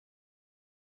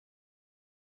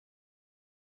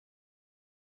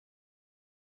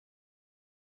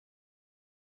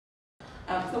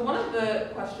So one of the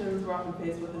questions we're often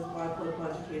faced with is why political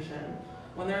education?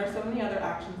 When there are so many other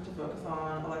actions to focus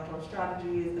on, electoral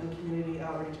strategies and community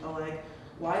outreach alike,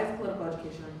 why is political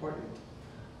education important?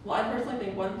 Well, I personally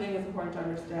think one thing is important to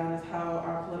understand is how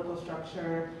our political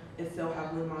structure is so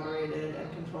heavily moderated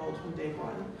and controlled from day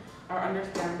one. Our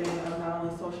understanding of not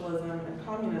only socialism and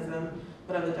communism,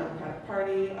 but of the Democratic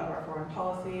Party, of our foreign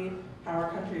policy, how our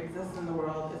country exists in the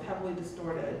world is heavily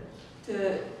distorted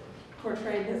to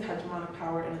portray his hegemonic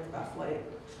power in its best light.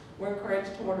 We're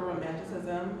encouraged toward a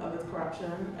romanticism of its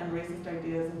corruption and racist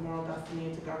ideas of moral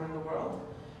destiny to govern the world.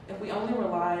 If we only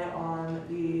rely on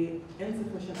the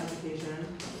insufficient education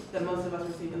that most of us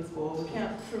receive in school, we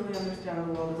can't truly understand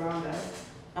the world around us,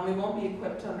 and we won't be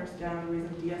equipped to understand the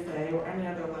reason DSA or any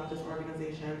other leftist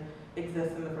organization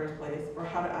exists in the first place, or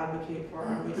how to advocate for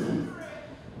our movements.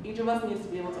 Each of us needs to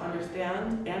be able to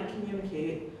understand and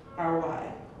communicate our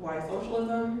why. Why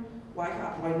socialism, why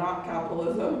not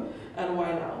capitalism, and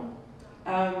why no.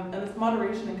 And this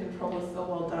moderation and control is so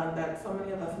well done that so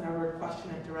many of us never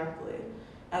question it directly.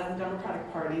 As the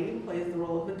Democratic Party plays the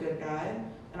role of the good guy,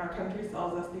 and our country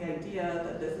sells us the idea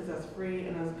that this is as free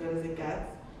and as good as it gets,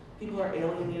 people are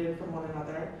alienated from one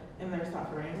another in their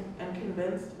suffering and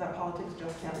convinced that politics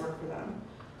just can't work for them.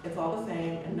 It's all the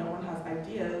same, and no one has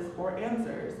ideas or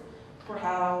answers for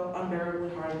how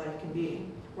unbearably hard life can be.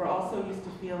 We're also used to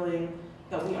feeling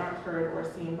that we aren't heard or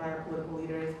seen by our political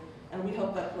leaders, and we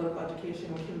hope that political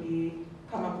education can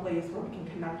become a place where we can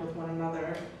connect with one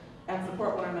another and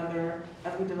support one another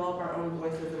as we develop our own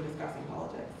voices in discussing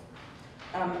politics.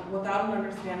 Without an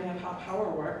understanding of how power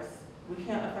works, we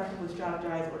can't effectively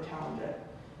strategize or challenge it.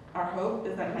 Our hope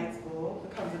is that night school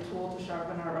becomes a tool to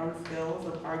sharpen our own skills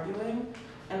of arguing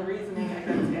and reasoning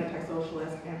against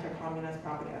anti-socialist, anti-communist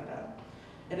propaganda.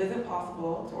 It isn't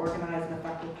possible to organize an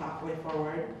effective pathway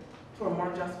forward to a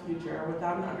more just future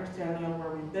without an understanding of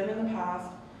where we've been in the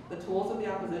past, the tools of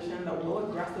the opposition that will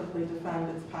aggressively defend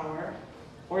its power,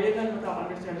 or even without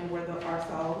understanding where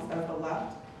ourselves as the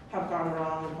left have gone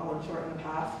wrong and fallen short in the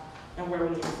past, and where we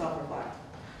need to self-reflect.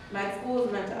 Night school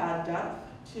is meant to add depth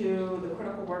to the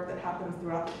critical work that happens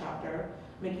throughout the chapter,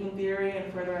 making theory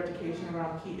and further education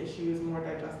around key issues more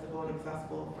digestible and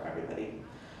accessible for everybody.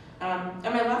 And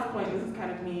my last point, this is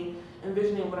kind of me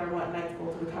envisioning what I want night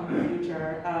school to become in the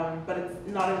future, but it's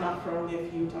not enough for only a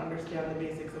few to understand the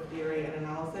basics of theory and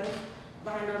analysis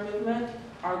behind our movement.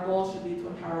 Our goal should be to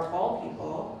empower all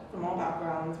people from all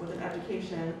backgrounds with an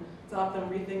education to help them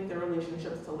rethink their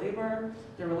relationships to labor,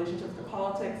 their relationships to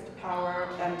politics, to power,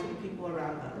 and to the people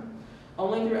around them.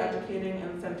 Only through educating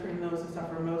and centering those who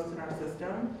suffer most in our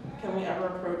system can we ever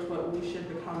approach what we should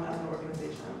become as an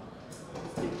organization.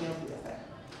 Speaking of DSA.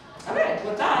 Okay,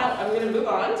 with that, I'm going to move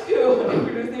on to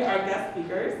introducing our guest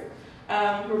speakers, who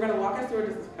are going to walk us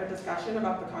through a discussion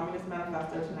about the Communist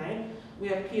Manifesto tonight. We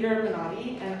have Peter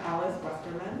Menniti and Alice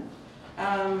Westerman.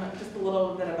 Just a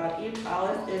little bit about each.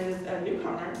 Alice is a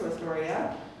newcomer to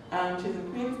Astoria. She's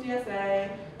in Queens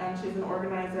DSA, and she's an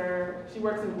organizer. She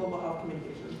works in global health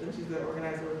communications, and she's the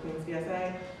organizer with Queens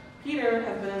DSA. Peter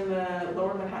has been in the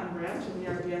Lower Manhattan branch of New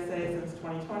York DSA since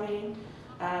 2020,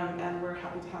 and we're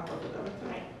happy to have both of them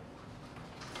tonight.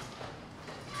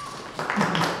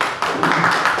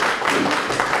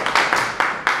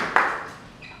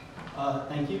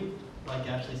 Thank you. Like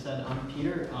Ashley said, I'm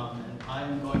Peter, and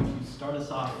I'm going to start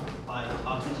us off by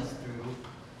talking us through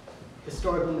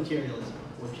historical materialism,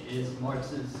 which is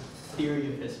Marx's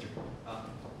theory of history.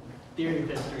 Theory of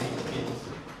history is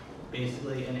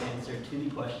basically an answer to the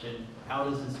question, how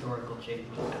does historical change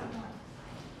happen?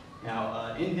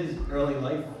 Now, in his early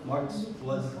life, Marx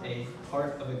was a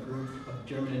part of a group of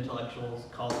German intellectuals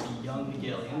called the Young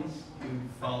Hegelians, who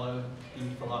followed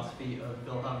the philosophy of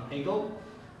Wilhelm Hegel.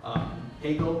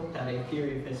 Hegel had a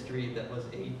theory of history that was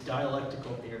a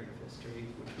dialectical theory of history,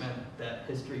 which meant that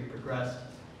history progressed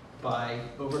by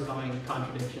overcoming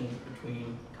contradictions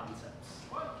between concepts.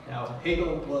 Now,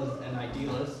 Hegel was an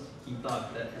idealist. He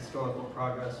thought that historical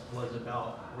progress was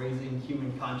about raising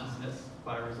human consciousness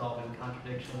by resolving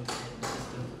contradictions in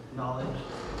systems of knowledge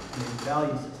and in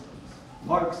value systems.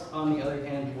 Marx, on the other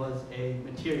hand, was a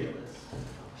materialist,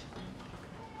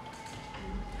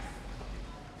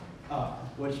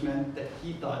 which meant that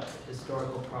he thought that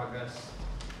historical progress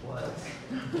was...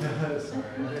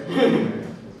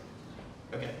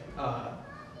 Okay.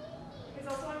 It's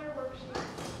also on your worksheet.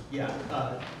 Yeah,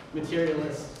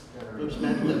 materialist, which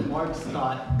meant that Marx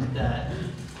thought that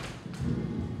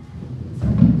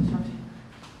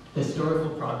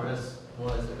historical progress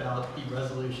was about the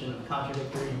resolution of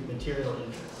contradictory material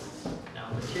interests.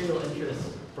 Now, material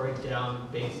interests break down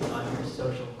based on your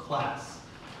social class.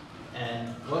 And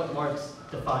what Marx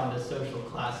defined a social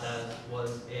class as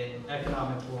was an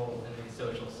economic role in a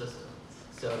social system.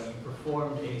 So you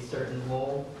performed a certain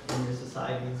role in your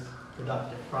society's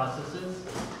productive processes,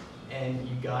 and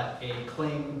you got a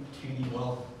claim to the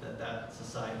wealth that that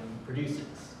society produces.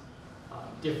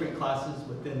 Different classes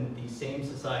within the same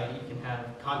society can have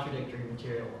contradictory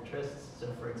material interests. So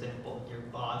for example, your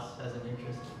boss has an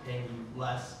interest in paying you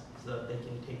less so that they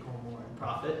can take home more in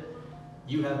profit.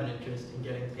 You have an interest in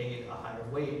getting paid a higher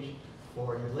wage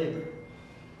for your labor.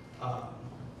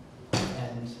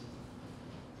 And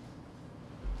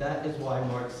that is why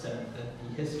Marx said that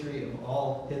the history of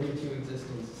all hitherto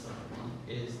existing society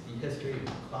is the history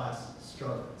of class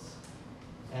struggles.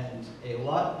 And a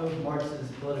lot of Marx's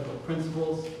political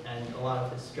principles and a lot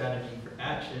of his strategy for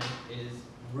action is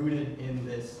rooted in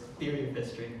this theory of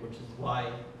history, which is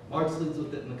why Marx leads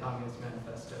with it in the Communist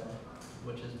Manifesto,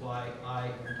 which is why I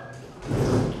am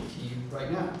talking to you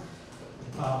right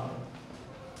now.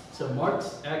 So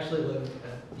Marx actually lived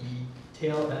at the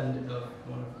tail end of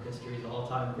one of history's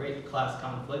all-time great class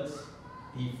conflicts,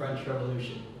 the French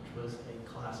Revolution, which was a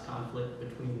class conflict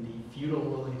between the feudal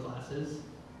ruling classes,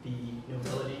 the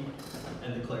nobility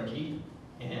and the clergy,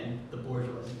 and the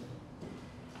bourgeoisie.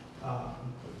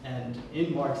 And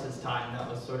in Marx's time, that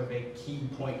was sort of a key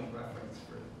point of reference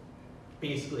for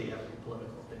basically every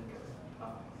political thinker.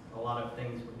 A lot of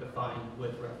things were defined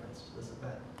with reference to this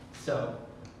event. So,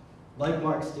 like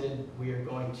Marx did, we are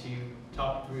going to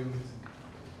talk through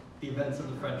the events of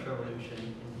the French Revolution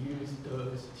and use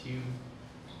those to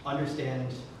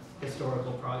understand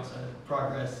historical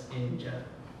progress in general.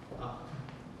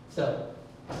 So,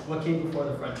 what came before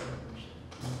the French Revolution?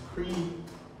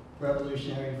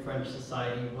 Pre-revolutionary French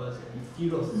society was a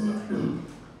feudal society.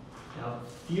 Now,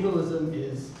 feudalism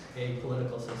is a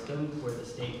political system where the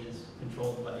state is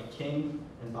controlled by a king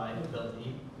and by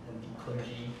nobility, and the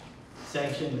clergy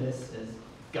sanction this as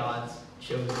God's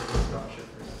chosen structure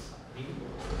for society.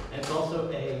 And it's also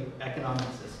an economic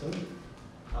system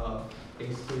of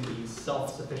basically these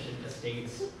self-sufficient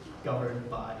estates governed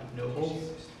by nobles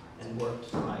and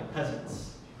worked by peasants.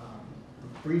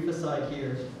 Brief aside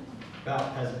here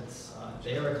about peasants.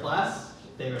 They are a class,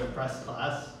 they are an oppressed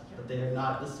class, but they are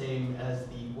not the same as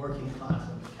the working class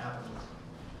of the capitalism.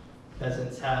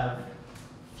 Peasants have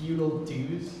feudal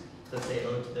dues that they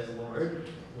owe to their lord,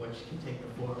 which can take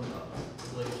the form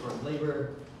of obligatory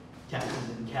labor, taxes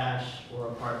in cash, or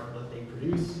a part of what they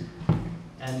produce,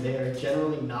 and they are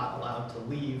generally not allowed to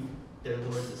leave their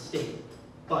lord's estate,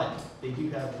 but they do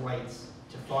have rights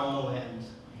to farm the land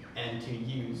and to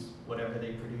use whatever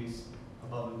they produce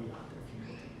above and beyond their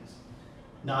feudal dues.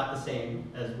 Not the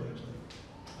same as wage labor.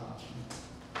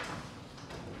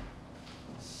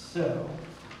 So,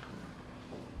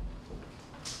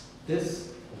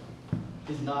 this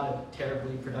is not a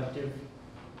terribly productive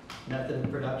method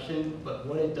of production, but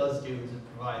what it does do is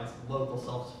it provides local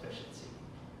self-sufficiency.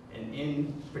 And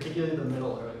in particularly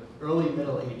the early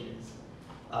Middle Ages,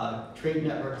 trade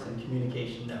networks and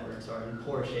communication networks are in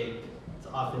poor shape. It's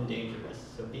often dangerous.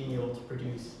 So being able to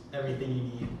produce everything you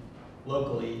need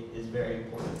locally is very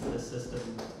important. This system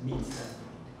meets that need.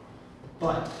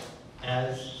 But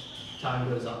as time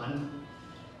goes on,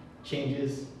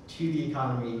 changes to the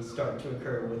economy start to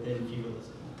occur within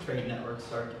feudalism. Trade networks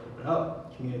start to open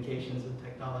up, communications and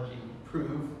technology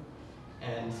improve,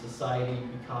 and society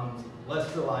becomes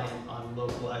less reliant on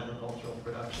local agricultural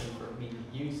production for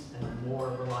immediate use and more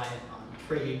reliant on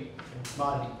trade and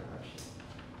commodity production.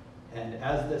 And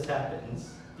as this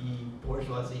happens, the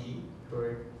bourgeoisie, who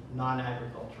are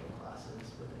non-agricultural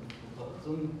classes within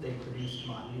feudalism, they produce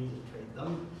commodities and trade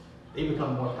them. They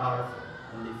become more powerful,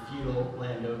 and the feudal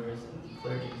landowners and the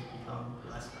clergy become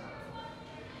less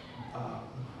powerful.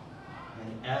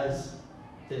 And as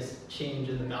this change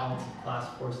in the balance of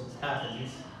class forces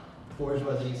happens,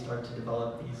 bourgeoisie start to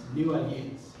develop these new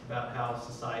ideas about how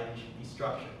society should be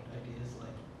structured. Ideas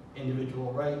like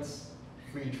individual rights,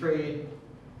 free trade,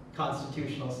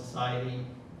 constitutional society.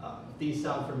 If these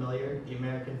sound familiar, the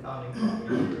American founding fathers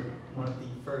were one of the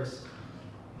first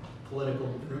political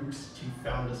groups to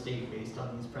found a state based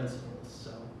on these principles.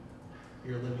 So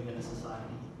you're living in a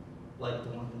society like the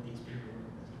one that these people were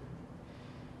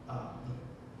visiting.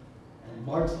 And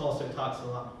Marx also talks a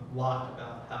lot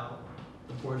about how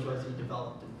the bourgeoisie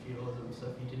developed in feudalism. So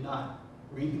if you did not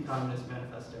read the Communist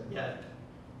Manifesto yet,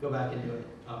 go back and do it.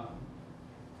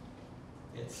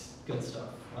 It's good stuff.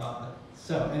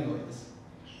 So anyways,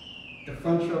 the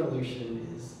French Revolution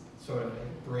is sort of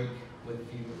a break with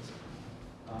feudalism.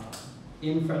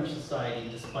 In French society,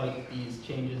 despite these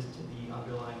changes to the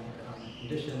underlying economic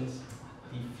conditions,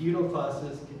 the feudal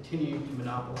classes continue to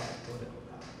monopolize political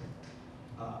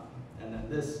power. And then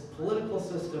this political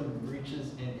system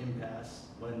reaches an impasse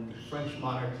when the French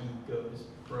monarchy goes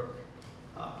broke.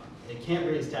 It can't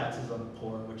raise taxes on the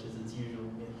poor, which is its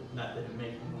usual method of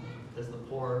making money, because the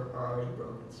poor are already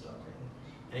broke and starving.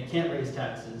 And it can't raise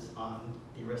taxes on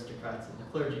the aristocrats and the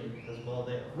clergy, because while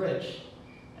they're rich,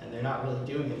 and they're not really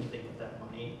doing anything with that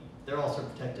money, they're also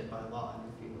protected by law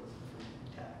and feudalism from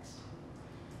being taxed.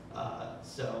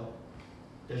 So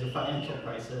there's a financial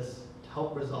crisis. To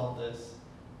help resolve this,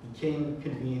 the king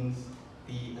convenes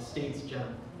the Estates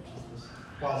General, which is this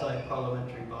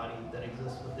quasi-parliamentary body that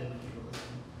exists within feudalism.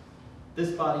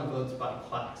 This body votes by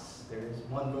class. There is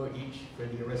one vote each for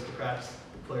the aristocrats,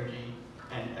 the clergy,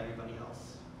 and everybody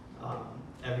else.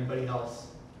 Everybody else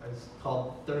is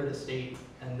called Third Estate,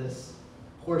 and this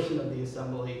portion of the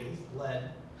assembly is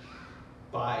led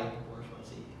by the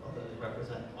bourgeoisie, although they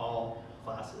represent all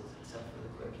classes except for the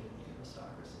clergy and the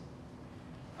aristocracy.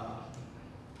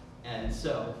 And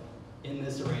so, in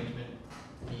this arrangement,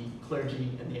 the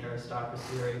clergy and the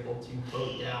aristocracy are able to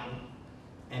vote down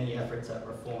any efforts at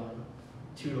reform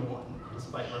 2-1,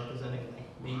 despite representing like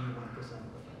maybe 1% of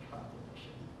the French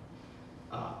population.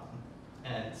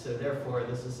 And so therefore,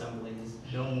 this assembly is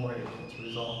no more able to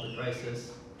resolve the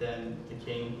crisis than the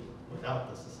king without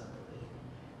this assembly.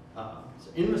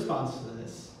 So in response to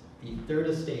this, the Third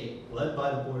Estate, led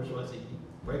by the bourgeoisie,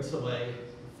 breaks away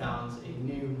and founds a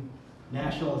new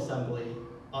National Assembly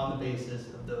on the basis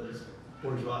of those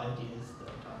bourgeois ideas that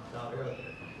I talked about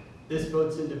earlier. This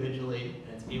votes individually,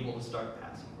 and it's able to start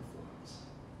passing reforms.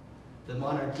 The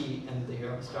monarchy and the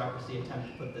aristocracy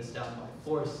attempt to put this down by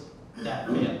force. That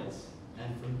fails.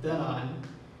 And from then on,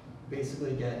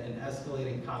 basically get an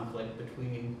escalating conflict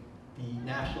between the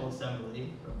National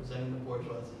Assembly, representing the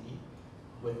bourgeoisie,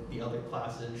 with the other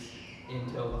classes in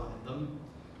tow behind them,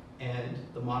 and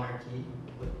the monarchy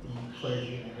with the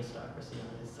clergy and aristocracy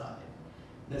on his side.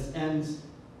 This ends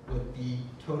with the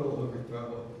total overthrow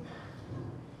of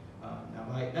the monarchy. Now,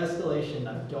 by escalation,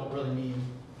 I don't really mean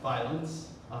violence.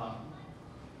 I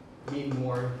mean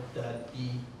more that the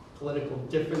political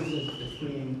differences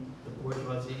between the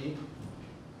bourgeoisie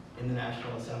in the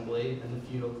National Assembly and the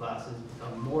feudal classes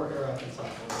become more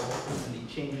irreconcilable, and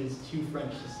the changes to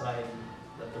French society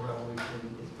that the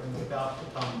revolution is bringing about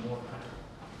become more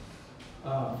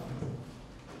apparent.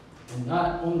 And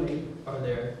not only are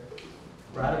there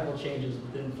radical changes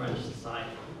within French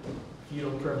society,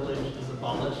 feudal privilege is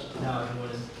abolished, now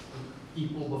everyone is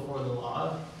equal before the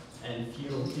law, and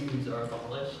feudal dues are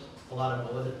abolished. A lot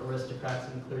of aristocrats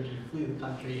and clergy flee the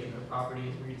country and their property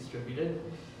is redistributed.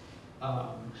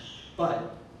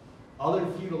 But other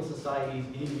feudal societies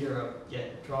in Europe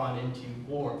get drawn into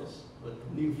wars with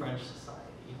the new French society.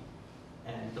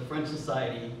 And the French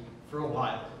society, for a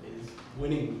while, is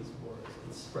winning these wars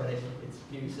and spreading its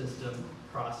new system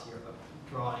across Europe,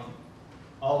 drawing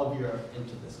all of Europe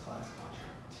into this class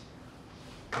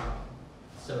contract.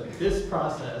 So this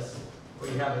process,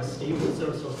 where you have a stable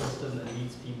social system that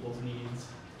meets people's needs,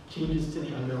 changes to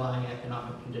the underlying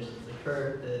economic conditions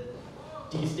occur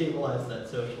that destabilize that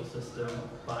social system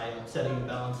by upsetting the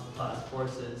balance of class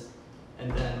forces,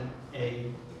 and then a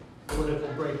political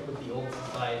break with the old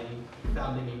society,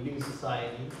 founding a new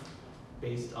society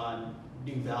based on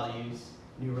new values,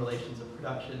 new relations of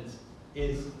productions,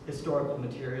 is historical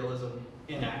materialism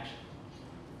in action.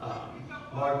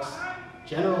 Marx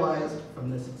generalized from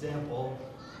this example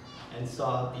and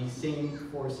saw these same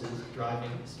forces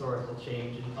driving historical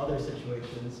change in other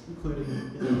situations, including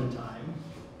his own time,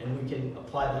 and we can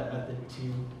apply that method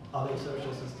to other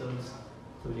social systems,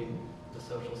 including the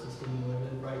social system we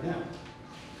live in right now.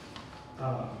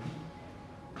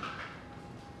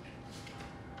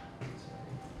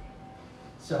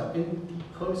 So in the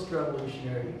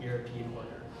post-revolutionary European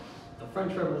order, the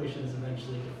French Revolution is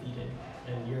eventually defeated,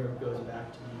 and Europe goes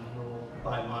back to being ruled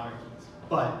by monarchies.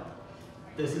 But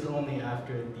this is only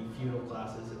after the feudal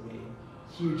classes have made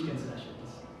huge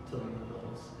concessions to the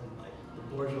liberals, and like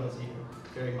the bourgeoisie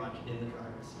are very much in the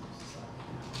driver's seat of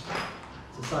society.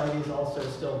 Society is also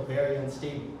still very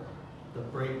unstable. The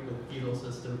break with the feudal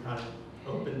system kind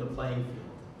of opened the playing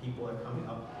field. People are coming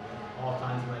up with all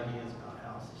kinds of ideas about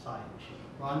how society should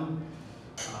run,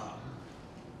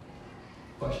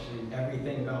 questioning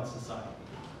everything about society.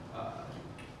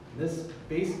 This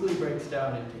basically breaks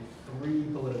down into 3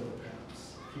 political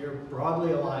camps. If you're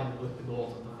broadly aligned with the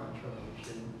goals of the French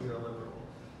Revolution, you're a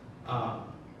liberal.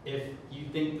 If you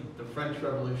think that the French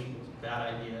Revolution was a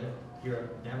bad idea,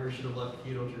 Europe never should have left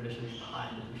feudal traditions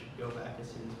behind, and we should go back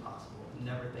as soon as possible and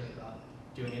never think about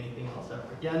doing anything else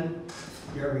ever again,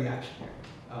 you're a reactionary.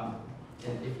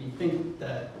 And if you think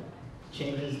that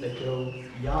changes that go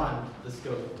beyond the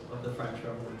scope of the French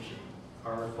Revolution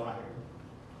are required,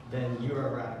 then you are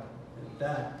a radical. And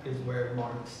that is where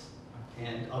Marx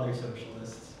and other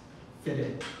socialists fit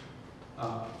in.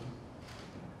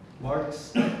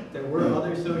 Marx, there were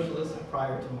other socialists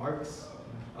prior to Marx.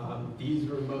 These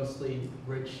were mostly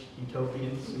rich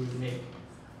utopians who would make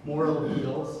moral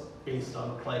appeals based on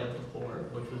the plight of the poor,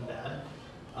 which was bad.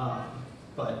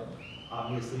 But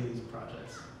obviously these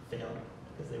projects failed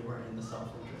because they weren't in the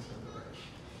self-interest of the rich.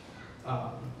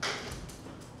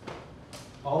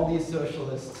 All these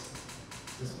socialists,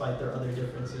 despite their other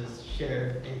differences,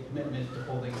 shared a commitment to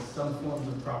holding some forms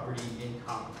of property in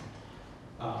common.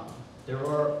 There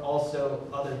are also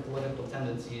other political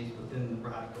tendencies within the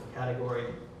radical category.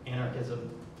 Anarchism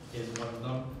is one of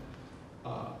them.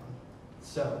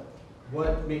 So,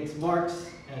 what makes Marx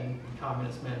and the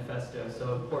Communist Manifesto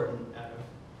so important out of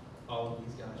all of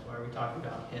these guys? Why are we talking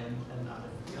about him and not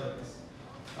any others?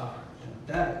 And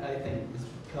that, I think, is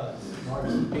because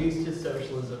Marx based his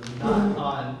socialism not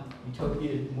on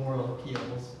utopian moral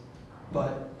appeals,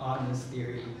 but on this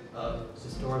theory of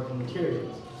historical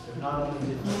materialism. So not only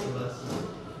did he give us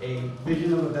a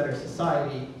vision of a better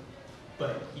society,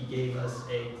 but he gave us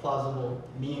a plausible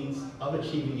means of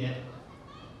achieving it,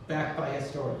 backed by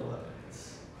historical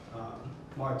evidence.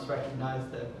 Marx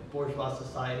recognized that bourgeois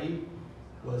society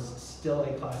was still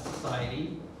a class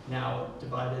society, now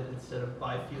divided instead of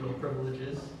by feudal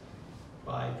privileges,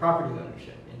 by property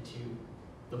ownership into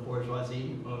the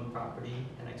bourgeoisie who owned property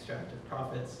and extracted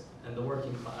profits, and the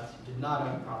working class who did not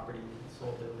own property and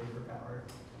sold their labor power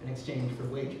in exchange for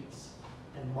wages.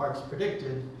 And Marx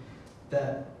predicted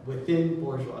that within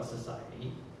bourgeois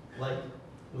society, like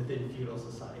within feudal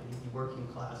society, the working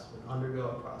class would undergo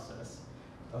a process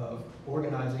of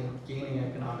organizing, gaining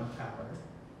economic power,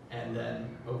 and then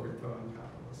overthrowing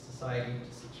capitalist society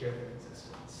to secure their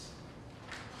existence.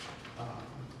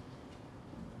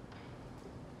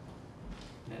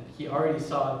 And he already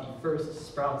saw the first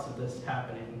sprouts of this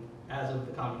happening as of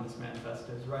the Communist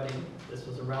Manifesto's writing. This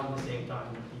was around the same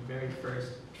time that the very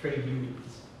first trade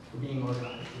unions were being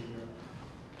organized in Europe.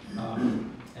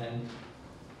 And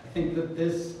I think that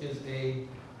this is a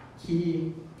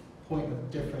key point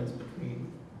of difference between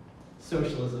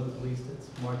socialism, at least its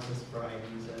Marxist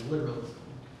varieties, and liberalism.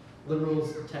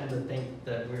 Liberals tend to think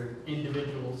that we're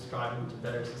individuals striving to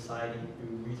better society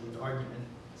through reasoned argument.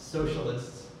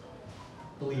 Socialists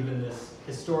believe in this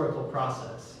historical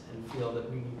process and feel that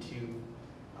we need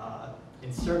to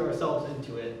insert ourselves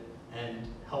into it and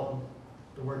help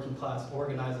the working class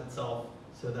organize itself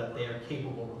so that they are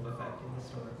capable of effecting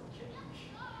historical change.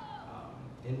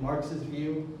 In Marx's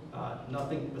view,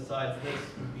 nothing besides this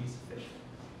would be sufficient.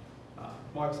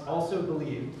 Marx also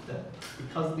believed that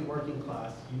because the working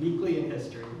class, uniquely in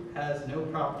history, has no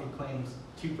property claims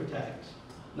to protect,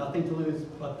 nothing to lose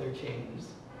but their chains,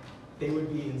 they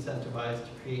would be incentivized to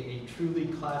create a truly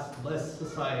classless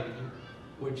society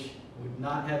which would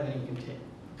not have any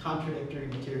contradictory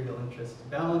material interests to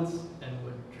balance and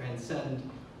would transcend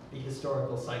the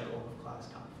historical cycle of class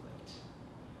conflict.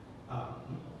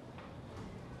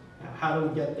 Now, how do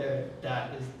we get there?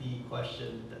 That is the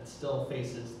question that still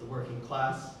faces the working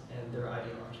class and their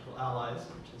ideological allies,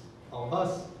 which is all of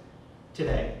us,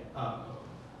 today.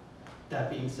 That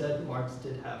being said, Marx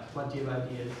did have plenty of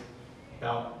ideas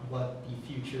about what the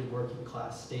future working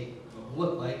class state will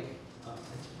look like. And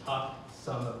to talk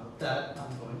some about that,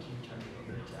 I'm going to turn it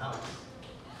over to Alex.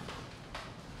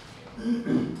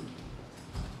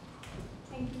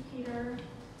 Thank you, Peter.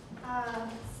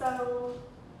 So,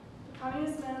 the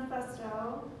Communist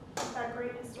Manifesto, that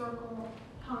great historical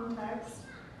context,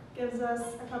 gives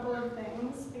us a couple of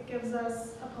things. It gives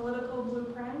us a political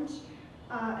blueprint,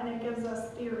 and it gives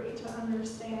us theory to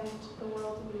understand the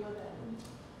world we live in.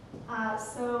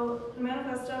 So, the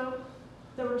manifesto,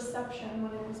 the reception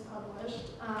when it was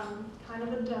published, kind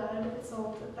of a dud. It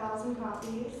sold 1,000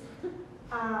 copies.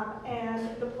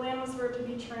 And the plan was for it to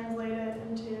be translated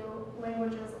into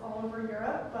languages all over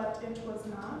Europe, but it was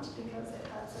not because it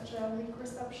had such a weak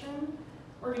reception.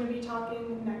 We're going to be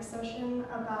talking next session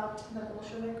about the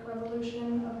Bolshevik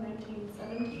Revolution of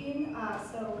 1917,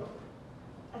 so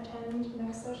attend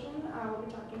next session. We'll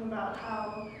be talking about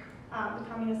how the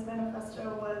Communist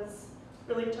Manifesto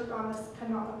really took on this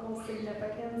canonical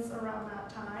significance around that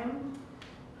time.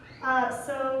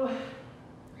 So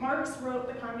Marx wrote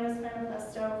the Communist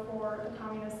Manifesto for the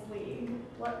Communist League.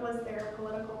 What was their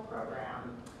political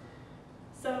program?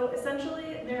 So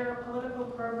essentially, their political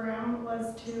program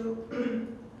was to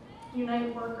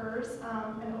unite workers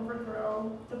and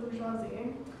overthrow the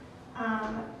bourgeoisie.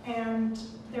 And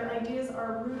their ideas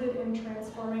are rooted in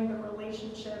transforming the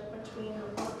relationship between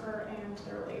the worker and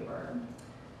their labor.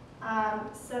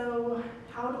 So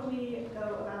how do we go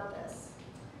about this?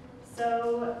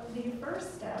 So the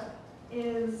first step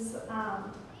is, I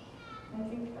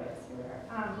think that's here.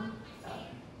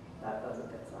 That was a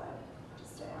good slide to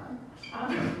stay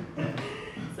on.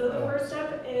 So the first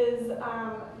step is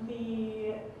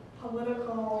the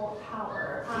political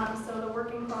power. So the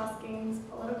working class gains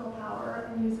political power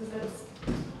and uses its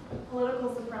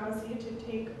political supremacy to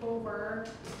take over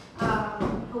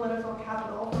political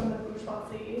capital from the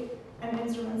bourgeoisie, and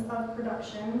instruments of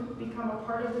production become a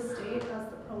part of the state as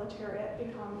the proletariat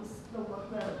becomes the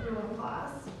ruling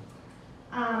class.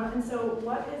 And so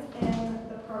what is in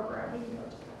the program? We can go to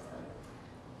the next slide.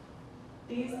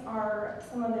 These are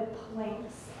some of the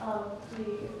planks of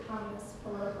the communist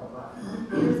political platform.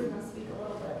 Peter's going to speak a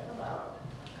little bit about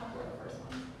a couple of the first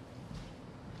ones.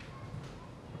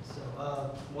 So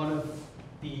one of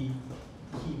the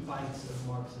key planks of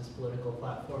Marx's political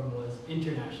platform was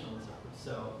internationalism.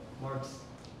 So Marx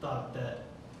thought that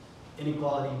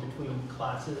inequality between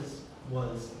classes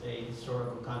was a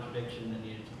historical contradiction that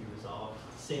needed to be resolved.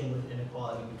 Same with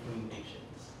inequality between nations.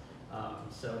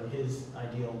 So in his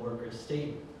ideal worker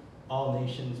state, all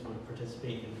nations would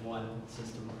participate in one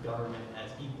system of government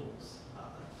as equals.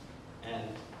 And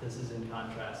this is in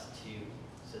contrast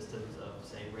to systems of,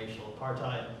 say, racial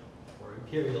apartheid or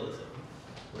imperialism,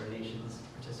 where nations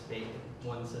participate in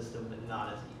one system but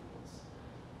not as equals.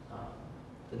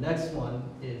 The next one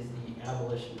is the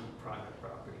abolition of private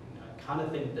property. Now, I kind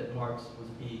of think that Marx was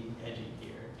being edgy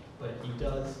here, but he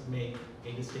does make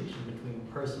a distinction between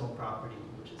personal property,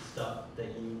 which is stuff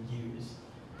that you use,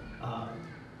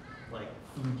 like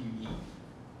food you eat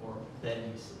or bed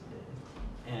you sleep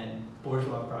in, and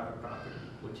bourgeois private property,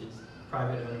 which is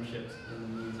private ownerships in the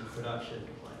means of production,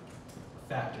 like a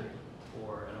factory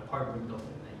or an apartment building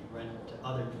that you rent to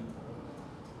other people.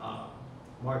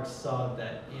 Marx saw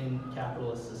that in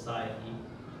capitalist society,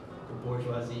 the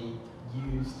bourgeoisie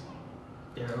used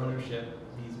their ownership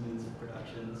of these means of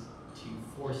productions to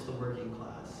force the working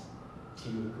class to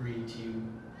agree to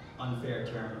unfair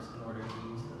terms in order to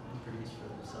use them and produce for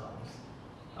themselves.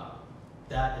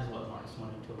 That is what Marx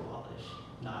wanted to abolish.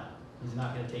 He's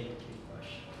not going to take a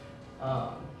toothbrush.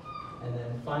 And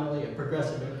then finally, a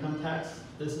progressive income tax.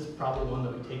 This is probably one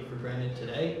that we take for granted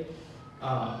today,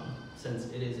 since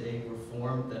it is a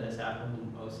reform that has happened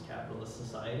in most capitalist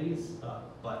societies.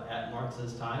 But at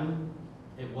Marx's time,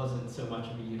 it wasn't so much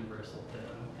of a universal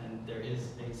thing. And there is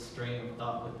a strain of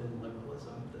thought within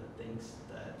liberalism that thinks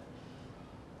that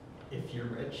if you're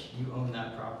rich, you own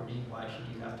that property, why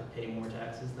should you have to pay more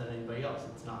taxes than anybody else?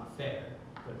 It's not fair.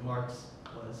 But Marx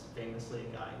was famously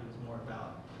a guy who was more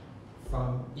about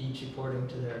from each according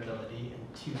to their ability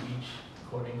and to each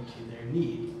according to their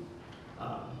need.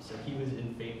 So he was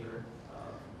in favor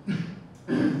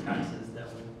of taxes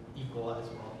that would equalize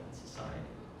wealth in society.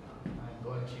 I'm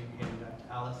going to hand it back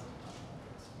to Alice.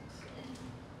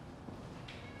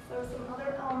 So some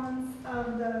other elements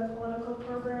of the political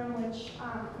program, which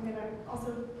I'm going to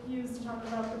also use to talk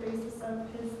about the basis of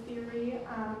his theory,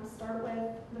 start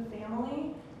with the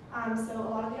family. So a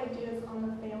lot of the ideas on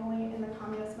the family in the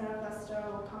Communist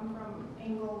Manifesto come from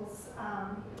Engels'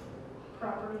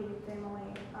 property,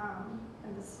 family,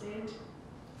 and the state.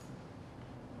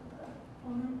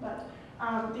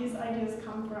 But these ideas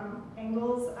come from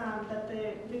Engels, that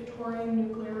the Victorian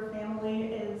nuclear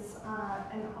family is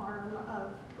an arm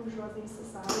of bourgeoisie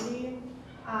society,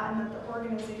 and that the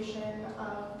organization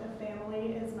of the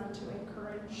family is meant to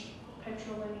encourage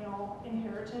patrilineal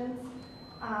inheritance,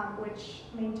 which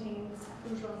maintains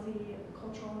bourgeoisie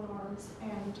cultural norms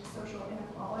and social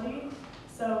inequality.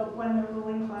 So when the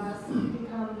ruling class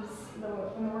becomes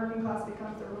when the working class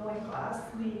becomes the ruling class,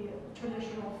 the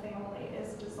traditional family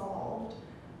is dissolved,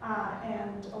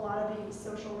 and a lot of these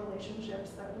social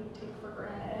relationships that we take for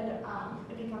granted,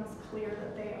 it becomes clear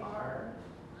that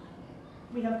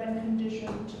we have been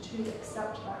conditioned to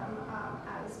accept them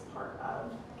as part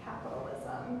of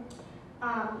capitalism.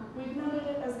 We've noted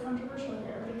it as controversial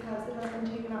here because it has been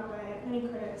taken up by many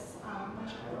critics,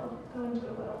 which I will go into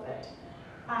a little bit.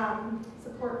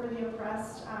 Support for the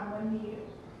oppressed, when the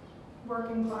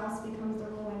working class becomes the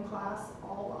ruling class,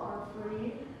 all are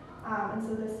free. And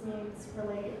so this means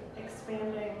really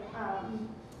expanding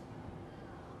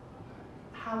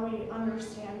how we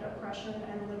understand oppression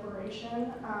and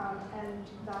liberation, and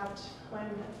that when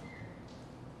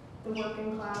the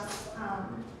working class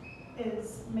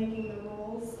is making the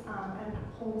rules and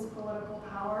holds political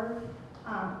power,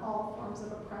 all forms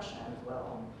of oppression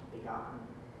will be gone.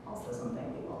 Also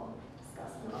something we will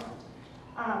discuss in a moment.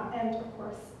 And of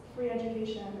course, free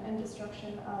education and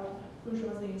destruction of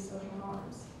bourgeoisie social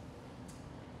norms.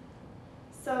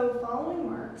 So following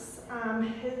Marx,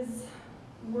 his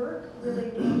work really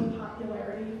gained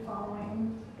popularity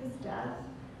following his death,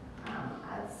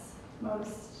 as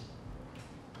most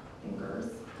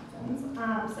thinkers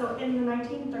happens. So in the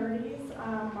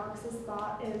 1930s, Marxist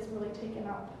thought is really taken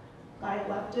up by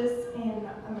leftists in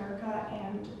America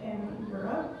and in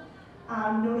Europe.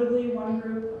 Notably, one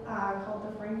group called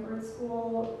the Frankfurt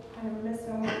School, kind of a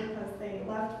misnomer because they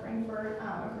left Frankfurt,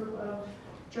 a group of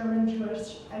German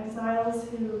Jewish exiles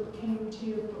who came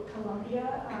to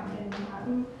Columbia in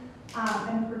Manhattan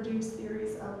and produced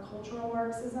theories of cultural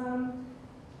Marxism.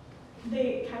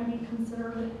 They can be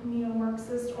considered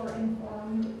neo-Marxist or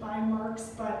informed by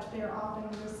Marx, but they're often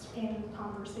just in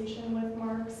conversation with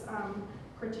Marx,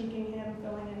 critiquing him,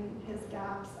 filling in his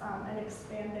gaps, and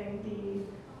expanding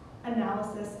the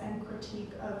analysis and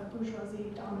critique of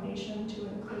bourgeoisie domination to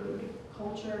include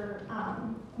culture,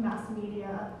 mass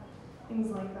media,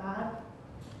 things like that.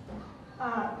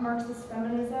 Marxist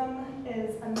feminism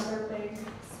is another big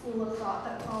school of thought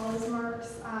that follows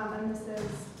Marx, and this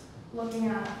is looking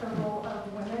at the role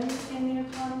of women in the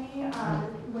economy.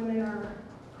 Women are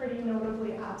pretty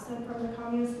notably absent from the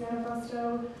Communist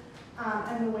Manifesto,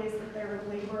 and the ways that their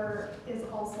labor is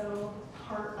also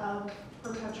part of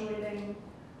perpetuating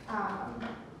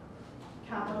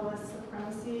capitalist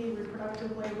supremacy,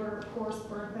 reproductive labor, forced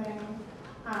birthing,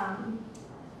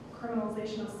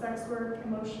 criminalization of sex work,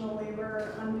 emotional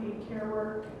labor, unpaid care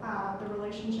work, the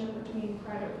relationship between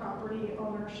private property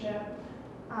ownership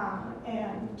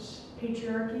and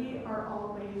patriarchy are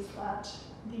all ways that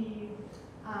the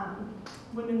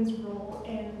women's role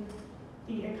in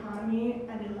the economy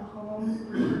and in the home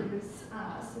reproduce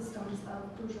systems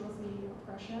of bourgeoisie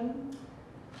oppression.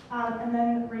 And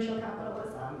then racial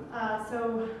capitalism.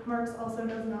 So Marx also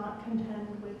does not contend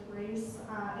with race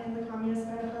in the Communist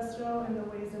Manifesto and the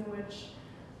ways in which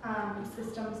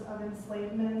systems of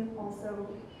enslavement also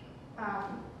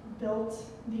built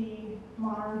the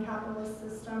modern capitalist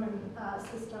system and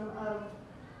system of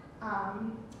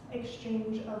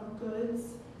exchange of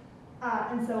goods.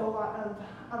 And so a lot of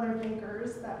other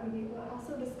thinkers that we will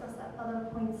also discuss at other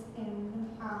points in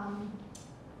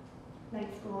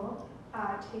night school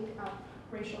take up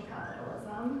racial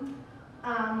capitalism.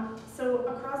 So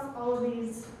across all of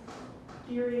these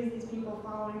theories, these people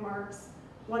following Marx,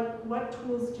 what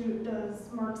tools does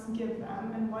Marx give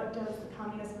them, and what does the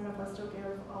Communist Manifesto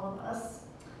give all of us?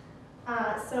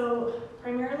 So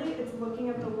primarily it's looking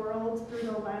at the world through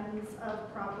the lens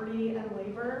of property and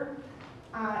labor.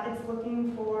 It's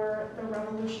looking for the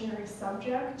revolutionary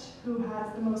subject who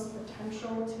has the most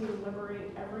potential to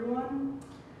liberate everyone.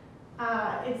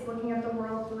 It's looking at the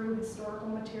world through historical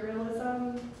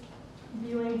materialism,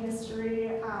 viewing history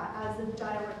as a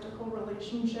dialectical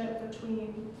relationship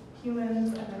between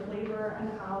humans and their labor, and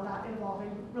how that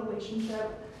evolving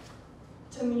relationship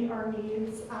to meet our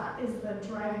needs is the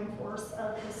driving force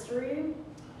of history.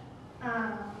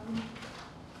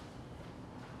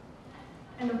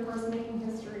 And of course, making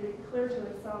history clear to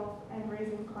itself and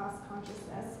raising class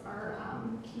consciousness are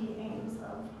key aims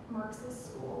of Marxist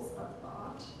schools of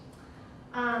thought.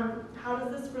 How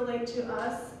does this relate to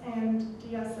us and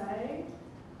DSA?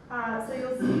 So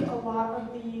you'll see a lot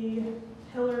of the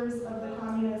pillars of the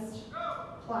communist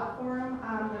platform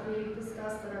that we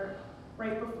discussed that are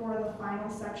right before the final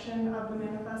section of the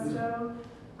manifesto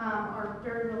are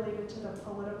very related to the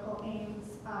political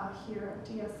aims here at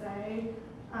DSA,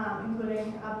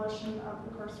 including abolition of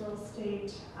the carceral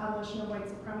state, abolition of white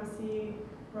supremacy,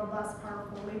 robust,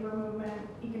 powerful labor movement,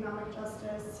 economic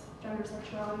justice, gender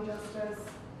sexuality justice,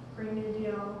 Green New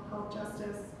Deal, health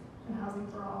justice, and housing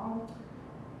for all.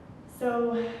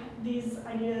 So these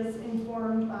ideas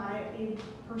informed by a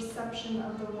perception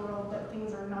of the world that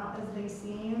things are not as they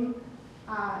seem,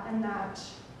 and that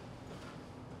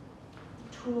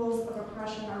tools of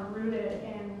oppression are rooted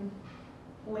in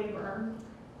labor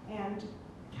and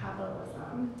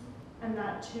capitalism, and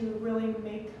that to really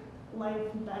make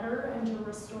life better and to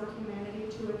restore humanity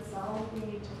to itself, we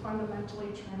need to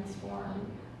fundamentally transform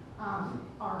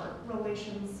our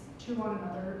relations to one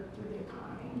another through the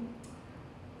economy.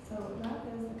 So that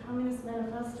is the Communist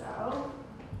Manifesto.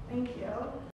 Thank you.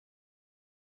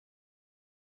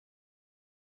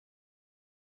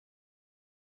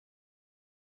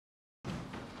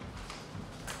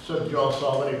 So did you all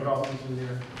solve any problems in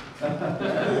here?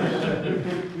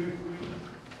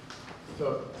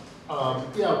 So,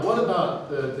 yeah, what about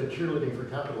the cheerleading for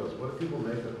capitalism? What do people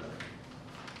make of that?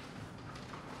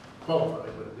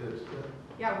 Qualified, but it is.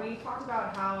 Yeah, we talked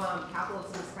about how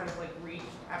capitalism is kind of like reached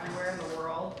everywhere in the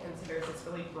world, and so there's this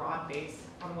really broad base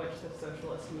on which the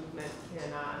socialist movement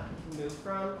can move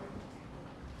from.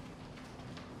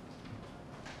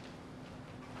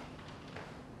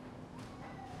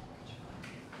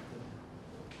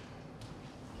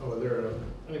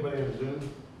 Anybody on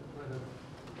Zoom?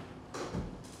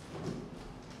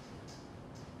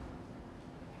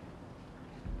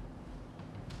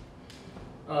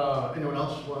 Anyone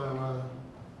else want to,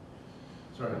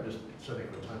 sorry, I'm just setting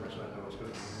up a timer so I know what's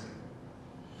going on.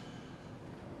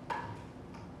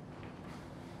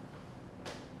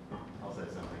 I'll say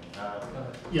something.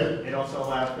 Yeah. It also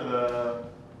allows for the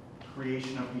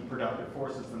creation of the productive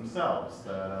forces themselves.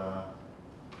 That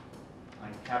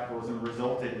like capitalism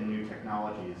resulted in new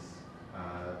technologies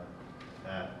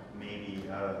that maybe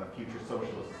a future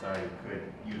socialist society could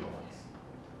utilize.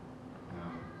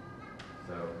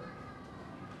 So,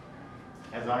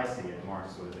 as I see it,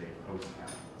 Marx was a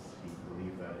post-capitalist. He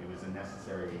believed that it was a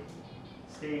necessary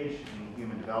stage in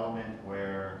human development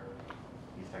where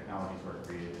these technologies were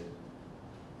created.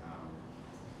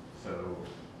 So,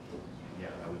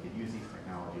 yeah, that we could use these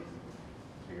technologies to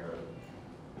figure out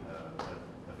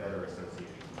a better association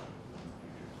in the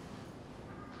future.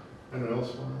 Anyone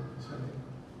else want to say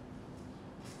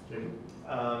anything?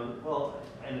 Jacob? Well,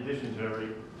 in addition to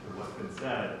what's been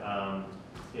said,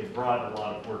 it brought a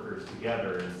lot of workers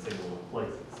together in single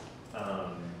places,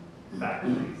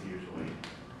 factories usually.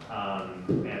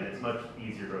 And it's much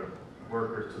easier for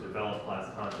workers to develop class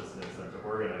consciousness and to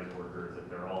organize workers if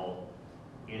they're all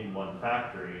in one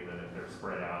factory than if they're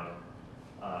spread out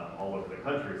all over the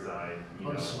countryside.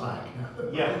 On Slack.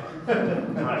 Yeah,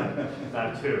 right,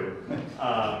 that too.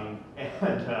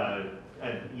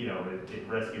 And you know, it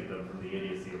rescued them from the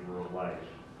idiocy of rural life,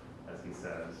 as he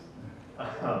says.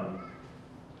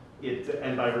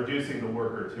 And by reducing the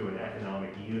worker to an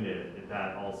economic unit,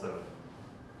 that also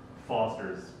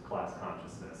fosters class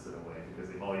consciousness in a way, because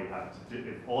if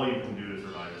all you can do to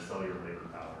survive is sell your labor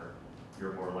power,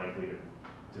 you're more likely to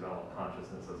develop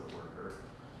consciousness as a worker.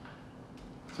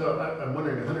 So I'm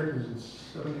wondering,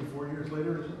 174 years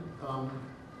later,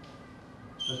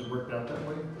 has it worked out that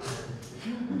way?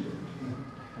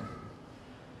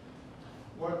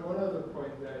 One other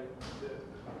point that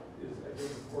is, I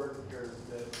think, important here is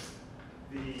that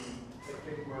I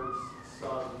think Marx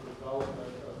saw the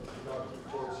development of productive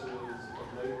forces, of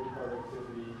labor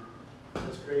productivity,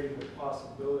 as creating the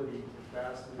possibility to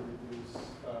vastly reduce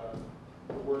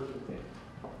the working day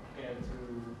and to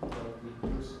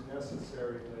reduce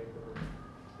necessary labor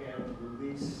and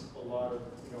release a lot of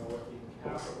what in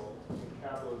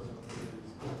capitalism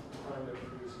is trying to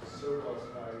produce a surplus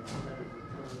value, kind of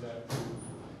return that to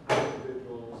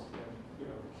individuals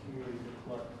and community to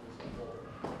collect as a whole.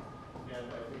 And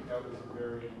I think that was a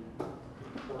very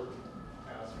important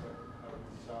aspect of how we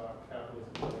saw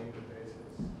capitalism laying the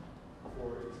basis for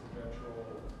its eventual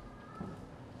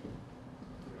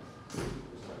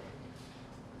recession.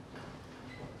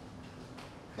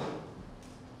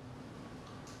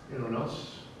 Anyone else?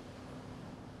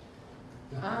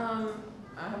 I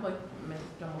have like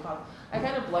mixed general thoughts. I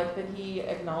kind of like that he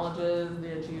acknowledges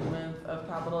the achievements of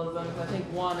capitalism, because I think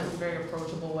one, it's a very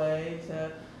approachable way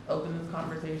to open this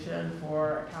conversation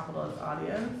for a capitalist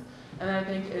audience. And I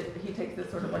think he takes this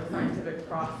sort of like scientific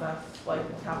process, like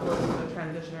capitalism is a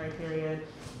transitionary period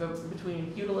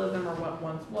between feudalism, or what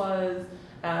once was,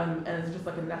 and it's just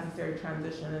like a necessary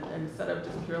transition. And instead of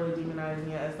just purely demonizing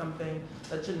it as something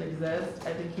that shouldn't exist,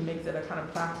 I think he makes it a kind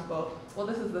of practical, well,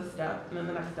 this is the step, and then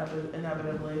the next step is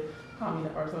inevitably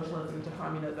socialism to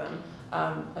communism.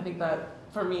 I think that,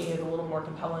 for me, is a little more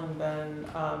compelling than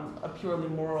a purely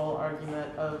moral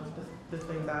argument of this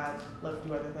thing bad, let's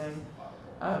do other thing.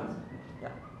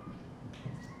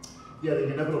 Yeah,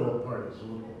 the inevitable part is a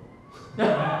little.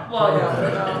 Well,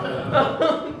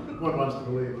 yeah. One wants to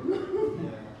believe.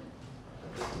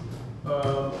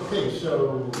 Okay,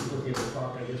 so looking at the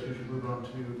clock, I guess we should move on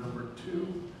to number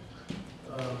 2.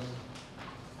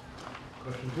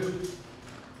 Question 2.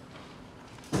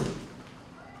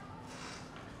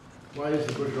 Why is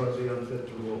the bourgeoisie unfit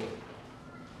to rule?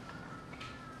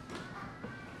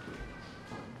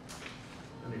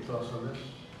 Any thoughts on this?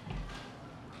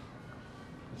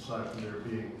 Aside from their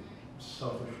being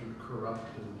selfish and corrupt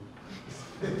and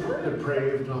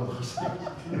depraved and all those things.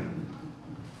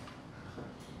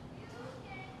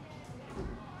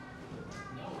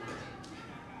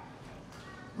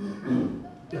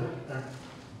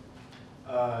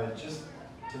 Just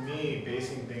to me,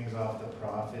 basing things off the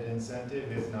profit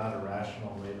incentive is not a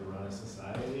rational way to run a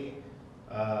society.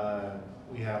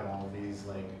 We have all these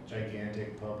like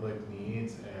gigantic public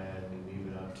needs, and we leave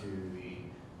it up to the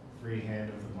free hand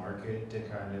of the market to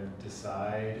kind of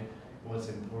decide what's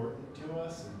important to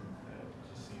us, and it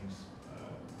just seems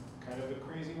kind of a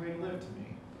crazy way to live to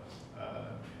me.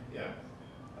 Yeah,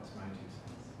 that's my 2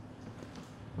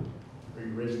 cents. Are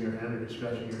you raising your hand or are you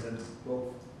scratching your head?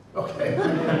 Both. Okay.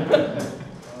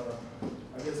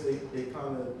 I guess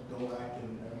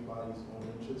everybody's own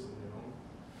interest and their own.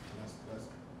 And that's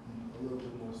a little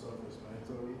bit more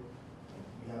self-explanatory.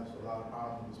 We have a lot of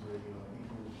problems where, you know,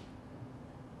 people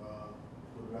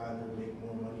would rather make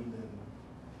more money than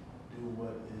do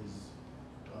what is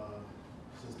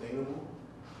sustainable.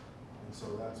 And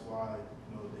so that's why,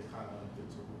 you know, they kind of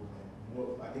unfit to rule.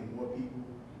 Like I think more people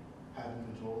having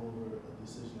control over a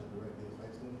decision that directly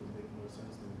affects them would make more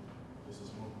sense than just a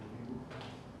small group of people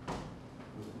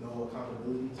with no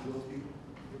accountability to those people.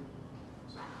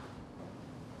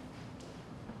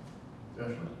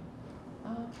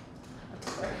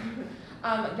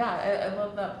 Yeah, I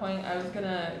love that point. I was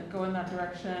gonna go in that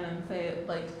direction and say,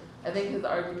 like, I think his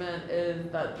argument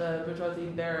is that the bourgeoisie,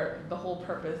 the whole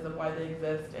purpose of why they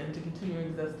exist and to continue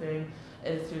existing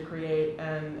is to create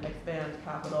and expand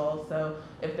capital. So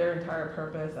if their entire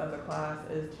purpose as a class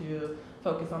is to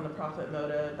focus on the profit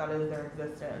motive, that is their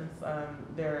existence.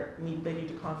 They need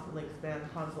to constantly expand,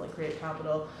 constantly create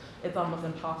capital. It's almost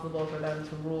impossible for them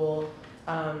to rule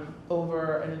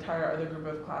over an entire other group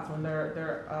of class when their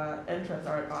interests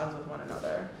are at odds with one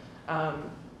another.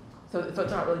 So it's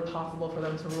not really possible for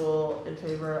them to rule in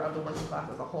favor of the working class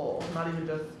as a whole, not even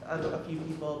just as a few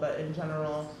people, but in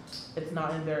general, it's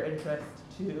not in their interest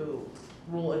to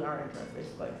rule in our interest,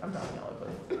 basically. I'm talking all over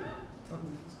the place.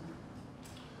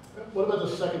 What about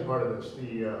the second part of this,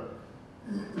 the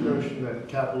notion that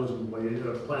capitalism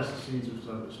plants the seeds of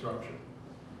some destruction?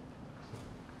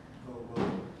 Well,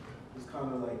 it's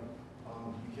kind of like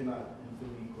you cannot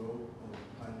infinitely grow on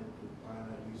a planet with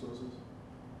finite resources.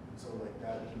 And so like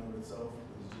that in and of itself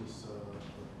is just a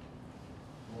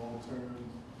long-term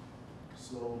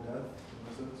slow death in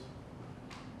a sense.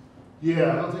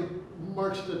 Yeah, I don't think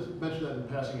Marx did mention that in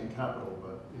passing in Capital,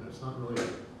 but you know, it's not really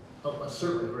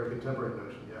certainly a very contemporary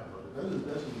notion. Yeah, but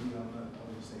That's just me.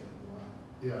 I'm just saying it a lot.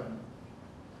 yeah,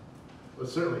 but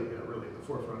certainly, yeah, really in the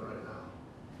forefront right now.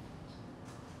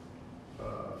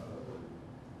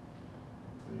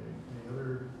 Any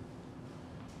other?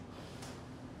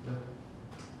 No.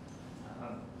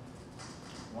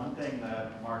 One thing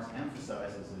that Marx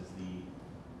emphasizes is the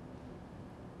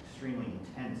extremely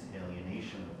intense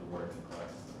alienation of the working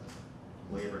class.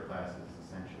 The labor class is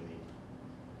essentially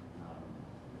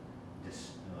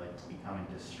like becoming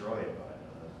destroyed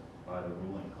by the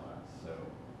ruling class. So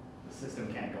the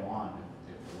system can't go on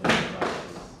if the labor class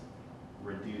is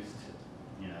reduced,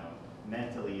 you know,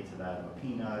 mentally to that of a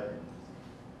peanut and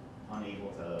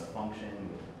unable to function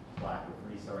with lack of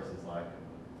resources, lack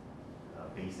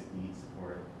of basic needs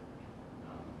support.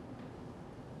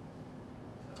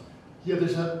 Yeah,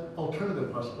 there's that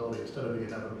alternative possibility instead of the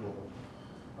inevitable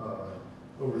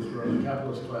overthrow of the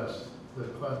capitalist class. The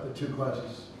two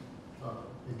classes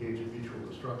engage in mutual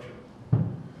destruction,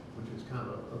 which is kind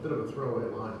of a bit of a throwaway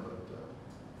line, but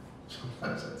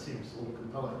sometimes that seems a little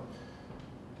compelling.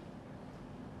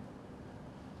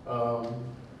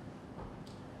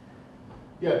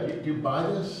 Yeah, do you buy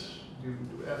this?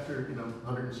 After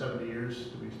 170 years,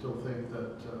 do we still think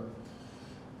that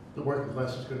the working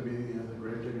class is going to be the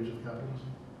grave diggers of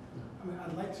capitalism? I mean,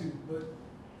 I'd like to, but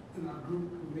in our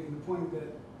group, we're making the point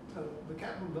that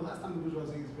the last time the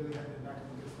bourgeoisie has really had their back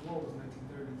up against the wall was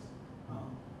 1930s.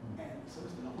 And so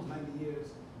it's been almost 90 years.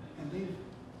 And they've,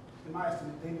 in my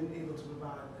estimate, they've been able to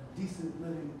provide a decent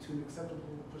living to an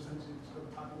acceptable percentage of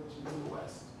the population in the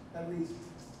West, at least.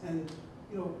 And,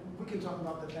 we can talk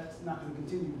about that that's not going to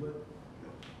continue, but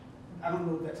I don't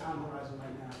know that time horizon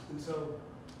right now. And so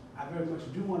I very much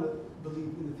do want to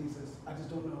believe in the thesis. I just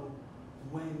don't know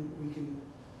when the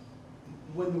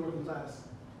working class,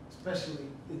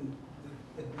 especially in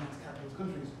the advanced capitalist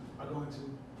countries, are going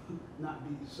to not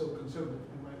be so conservative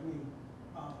and right-wing.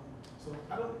 So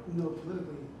I don't know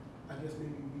politically, I guess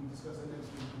maybe we discuss that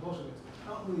next week with Bolsheviks.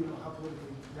 I don't really know how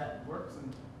politically that works, and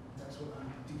that's what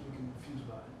I'm deeply confused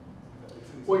by.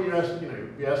 Well, you're asking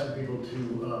people to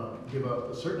give up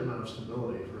a certain amount of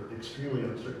stability for an extremely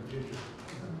uncertain future,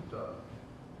 and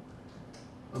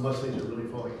unless things are really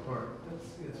falling apart.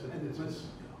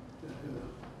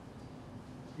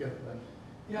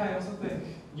 Yeah, I also think,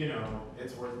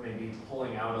 it's worth maybe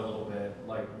pulling out a little bit,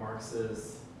 like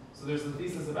Marx's, so there's the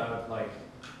thesis about like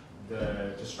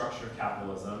the destruction of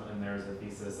capitalism, and there's a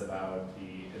thesis about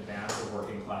the advance of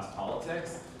working class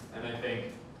politics, and I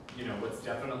think, what's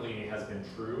definitely has been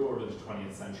true over the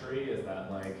 20th century is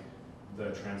that like the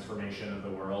transformation of the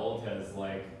world has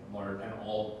like learned, and a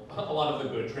lot of the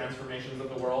good transformations of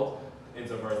the world,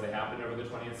 insofar as they happened over the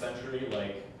 20th century,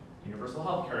 like universal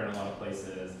healthcare in a lot of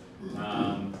places,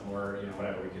 or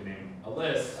whatever, we could name a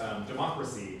list,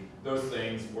 democracy, those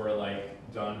things were like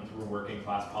done through working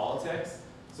class politics.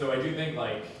 So I do think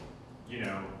like,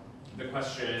 the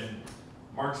question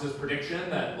Marx's prediction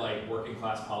that like working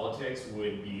class politics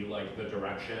would be like the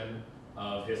direction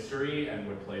of history and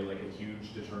would play like a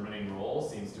huge determining role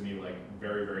seems to me like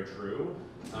very, very true.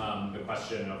 The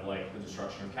question of like the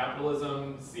destruction of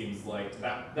capitalism seems like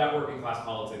that working class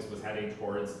politics was heading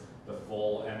towards the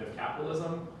full end of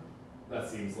capitalism. That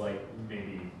seems like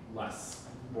maybe less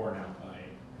borne out by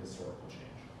historical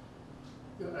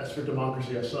change. As for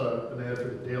democracy, I saw an ad for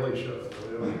the Daily Show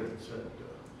earlier that said,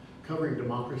 covering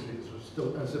democracy was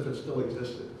still as if it still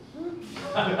existed.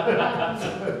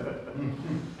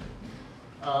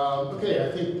 Okay,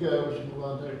 I think we should move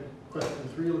on to question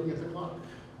 3, looking at the clock.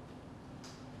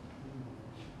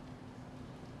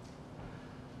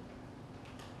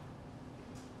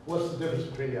 What's the difference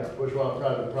between bourgeois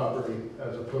private property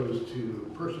as opposed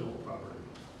to personal property?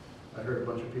 I heard a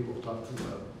bunch of people talking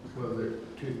about whether their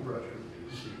toothbrush would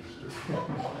be seized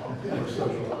or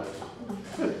socialized.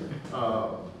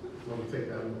 Well, we think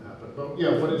that won't happen. But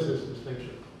yeah, what is this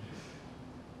distinction?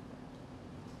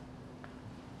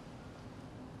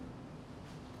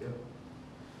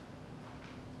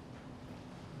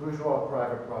 Bourgeois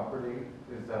private property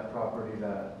is that property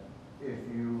that if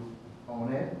you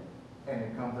own it and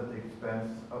it comes at the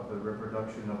expense of the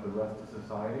reproduction of the rest of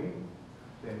society,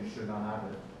 then you should not have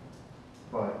it.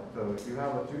 But, so if you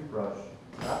have a toothbrush,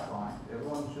 that's fine.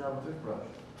 Everyone should have a toothbrush.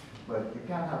 But you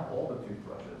can't have all the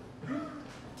toothbrushes.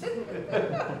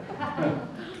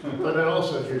 But then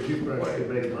also, if your toothbrush could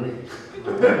make money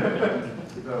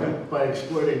So, by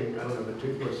exploiting, I don't know, the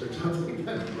toothless or something,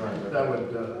 right. that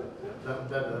would,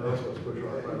 that also is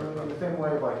bourgeois private In property. the same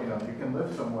way, like, you can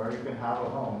live somewhere, you can have a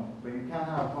home, but you can't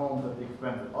have homes at the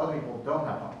expense of other people who don't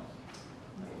have homes.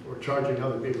 Or charging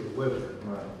other people to live in it.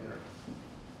 Right.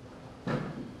 Yeah.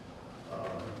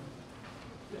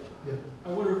 Yeah. I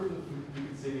wonder if we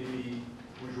could say maybe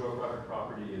bourgeois private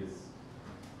property is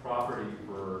property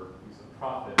for use of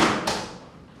profit.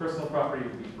 Personal property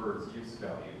would be for its use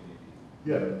value, maybe.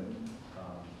 Yeah. To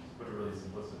put it really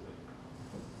simplistically.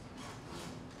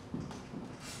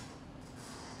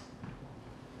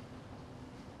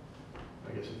 I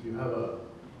guess if you have a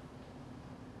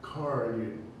car and you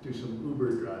do some Uber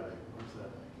driving, what's that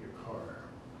like, your car?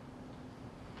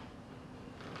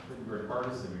 If you're a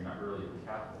partisan, you're not really a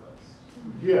capitalist.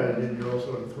 Yeah, and then you're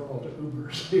also enthralled to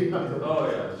Uber, so you have to. Oh,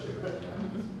 yeah, that's true.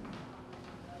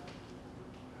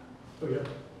 Oh, yeah.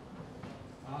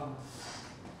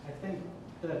 I think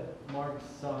that Marx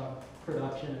saw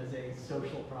production as a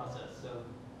social process. So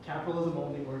capitalism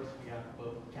only works if you have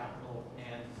both capital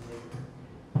and labor.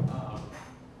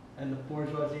 And the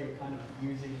bourgeoisie are kind of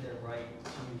using their right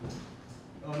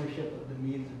to ownership of the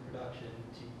means of production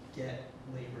to get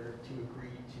labor to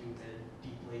agree to a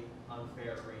deeply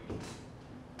unfair arrangement.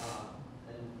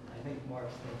 And I think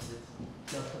Marx thinks it's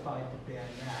justified to ban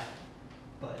that,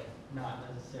 but not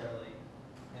necessarily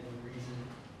any reason,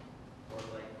 or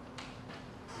like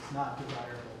it's not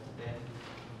desirable to ban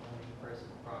people from owning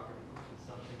personal property, which is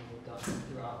something we've done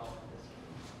throughout all of history.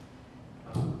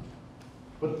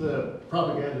 But the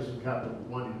propagandists in capital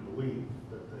want you to believe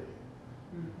that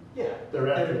Yeah,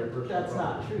 they're after your personal that's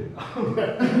not property.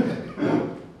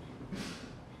 true.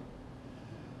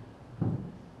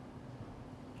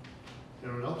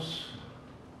 Anyone else?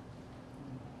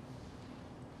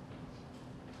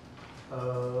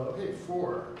 Okay,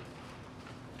 4.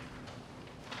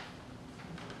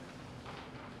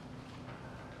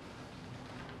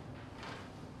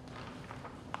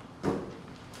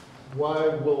 Why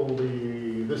will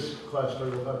this class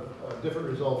struggle have a different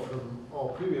result from all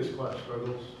previous class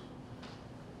struggles?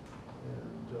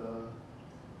 And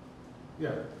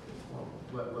yeah,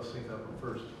 well, let's think that one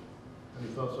first. Any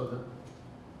thoughts on that?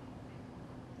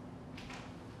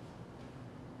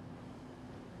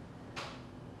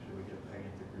 Should we get back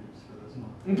into groups for this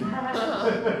one?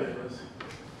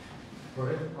 Go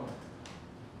ahead.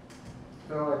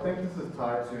 So I think this is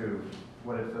tied to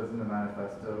what it says in the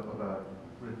manifesto about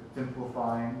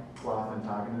simplifying class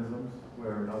antagonisms,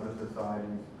 where in other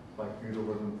societies, like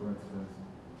feudalism for instance,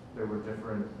 there were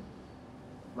different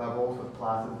levels of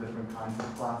classes, different kinds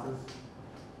of classes.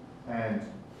 And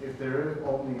if there is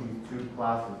only these two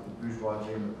classes, the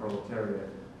bourgeoisie and the proletariat,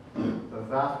 the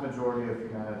vast majority of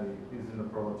humanity is in the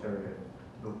proletariat,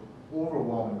 the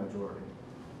overwhelming majority.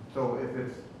 So if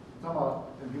it's somehow,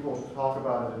 and people talk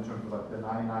about it in terms of like the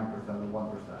 99%, the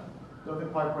 1%.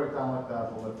 Doesn't quite break down like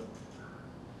that, but let's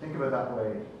think of it that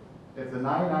way. If the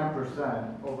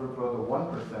 99% overthrow the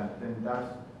 1%, then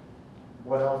that's,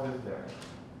 what else is there?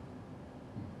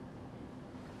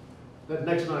 That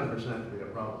next 9% would be a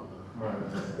problem. Right.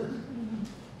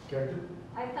 Character?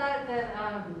 I thought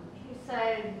that he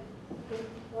said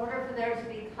In order for there to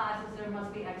be classes, there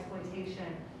must be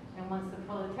exploitation. And once the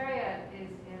proletariat is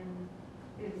in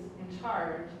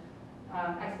charge,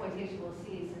 exploitation will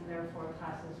cease, and therefore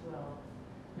classes will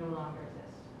no longer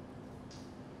exist.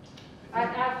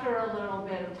 After a little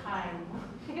bit of time,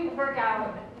 you can work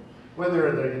out. When they're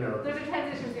in the, you know, There's a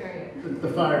transition period. the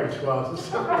firing squads and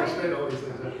stuff, Right. they say all these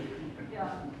things.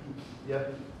 Yeah. Yeah.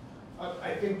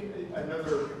 I think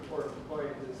another important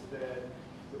point is that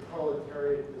the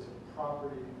proletariat is a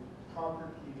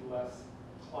property-less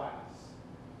class.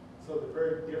 So they're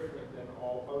very different than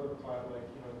all other classes, like,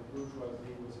 you know, the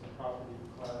bourgeoisie was a property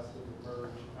class that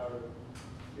emerged out of,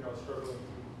 you know, struggling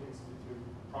to institute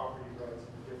property rights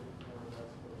and different forms of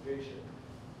exploitation.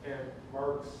 And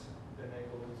Marx and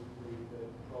Engels believed that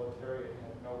the proletariat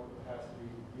had no capacity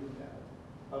to do that,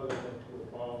 other than to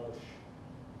abolish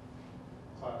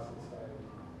class society.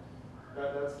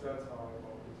 That's how I've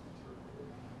always interpreted it.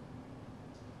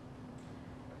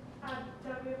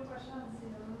 Doug, we have a question on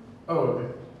Zoom, Oh, okay.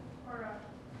 or a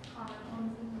comment on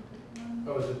Zoom.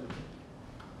 Oh, is it?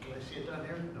 Can I see it down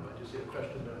here? No, I just see a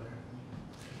question down here.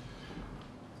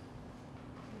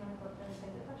 You want to go up there and say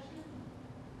the question?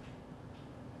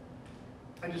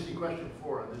 I just see question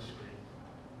 4 on this screen.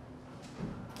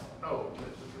 Oh,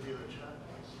 that's the computer chat.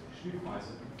 Should be fine.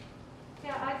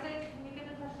 Yeah, Isaac, can you get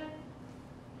the question?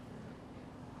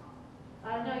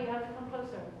 No, you have to come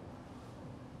closer.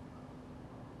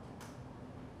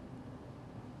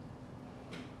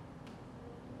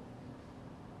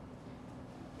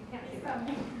 You can't see that.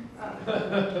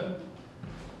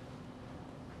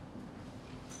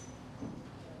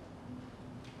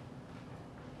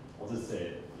 I'll just say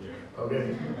it here.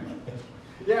 Okay.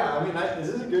 Yeah, I mean, this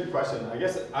is a good question. I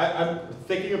guess I'm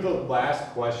thinking of the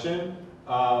last question.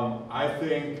 I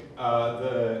think I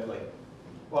don't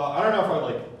know if I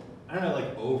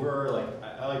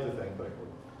like to think like we're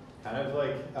kind of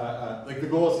like the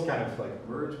goal is to kind of like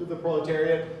merge with the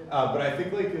proletariat. But I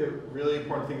think like a really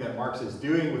important thing that Marx is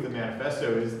doing with the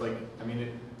manifesto is like, I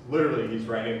mean, literally he's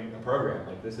writing a program.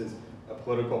 Like this is a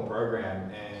political program,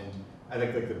 and I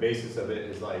think like the basis of it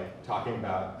is like talking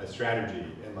about a strategy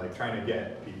and like trying to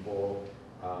get people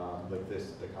like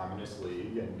the Communist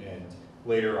League and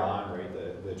later on,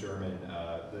 right, the German,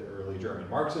 the early German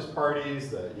Marxist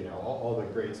parties, all the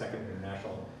great Second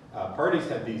International parties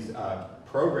had these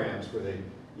programs where they,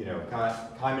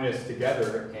 got communists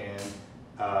together and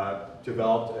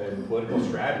developed a political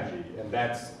strategy. And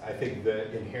that's, I think, the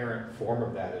inherent form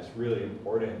of that is really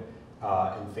important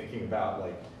in thinking about,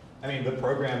 like, I mean, the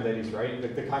program that he's writing,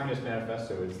 like the Communist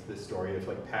Manifesto is the story of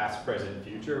like past, present,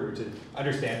 future, which is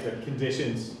understand the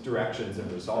conditions, directions,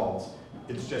 and results.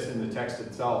 It's just in the text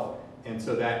itself. And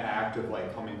so that act of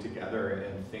like coming together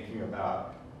and thinking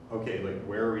about, okay, like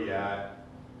where are we at?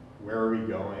 Where are we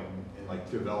going? And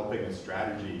like developing a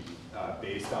strategy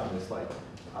based on this like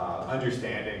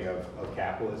understanding of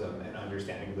capitalism and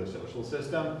understanding the social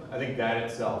system. I think that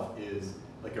itself is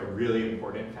like a really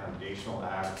important foundational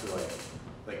act for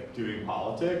like doing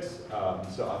politics.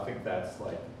 So I think that's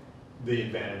like the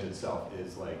advantage itself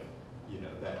is like,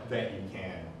 that you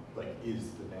can, like,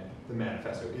 is the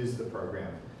manifesto, is the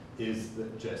program, is the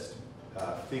just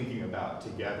thinking about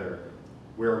together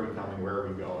where are we coming, where are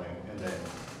we going, and then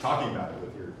talking about it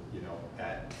with your,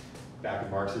 back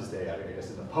in Marx's day, I guess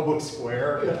in the public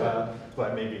square,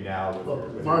 but maybe now with your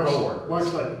coworkers.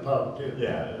 Marx like the pub too.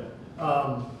 Yeah.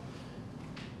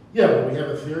 Yeah, well, we have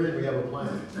a theory and we have a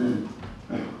plan.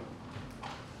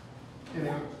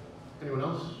 Anyone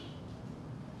else?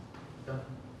 Yeah.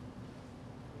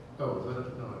 Oh, is that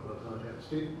it? No, it was not yet.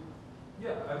 Steve?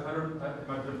 Yeah, I don't, it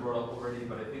might have been brought up already,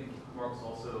 but I think Marx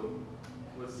also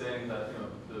was saying that,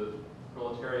 the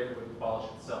proletariat would abolish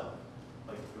itself.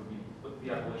 Like, it would be like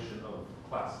the abolition of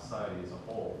class society as a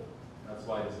whole. That's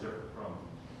why it's different from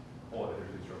all other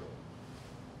struggle.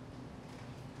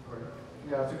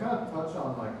 Yeah, to kind of touch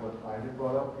on like what Isaac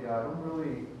brought up, yeah, I don't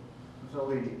really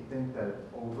think that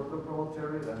over the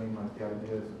proletariat. I mean, like the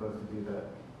idea is supposed to be that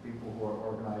people who are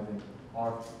organizing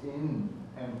are in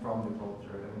and from the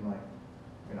proletariat. I mean,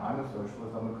 I'm a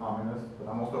socialist, I'm a communist, but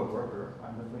I'm also a worker.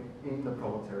 I'm definitely in the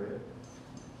proletariat.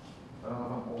 I don't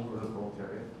know if I'm over the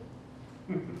proletariat.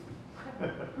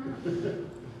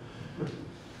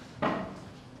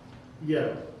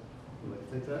 Yeah, would like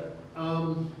to take that.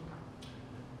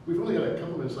 We've only got a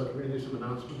couple minutes left. We're going to do some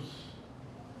announcements.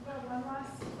 One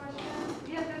last question.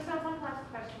 Yeah, there's one last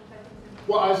question, which I think is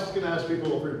Well, I was just going to ask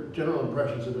people for general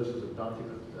impressions of this as a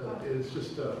document. It's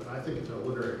just, I think it's a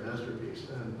literary masterpiece,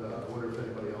 and I wonder if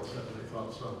anybody else has any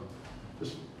thoughts on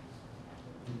just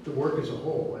the work as a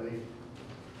whole.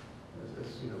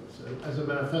 As a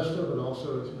manifesto, but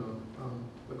also as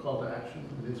the call to action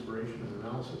and inspiration and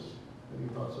analysis. Any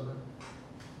thoughts on that?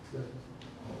 Yeah.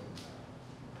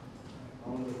 I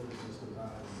don't know if it's just because I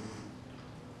haven't really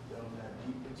delved that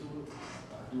deep into it.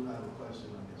 I do have a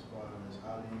question, like, as far as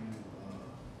how do you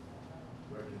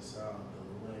reconcile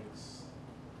the links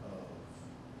of,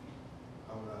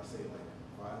 how would I say, like,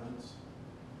 violence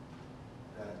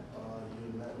that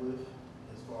you met with,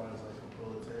 as far as like a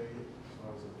proletariat, as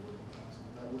far as like the working class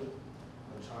you met with,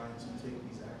 trying to take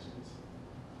these actions?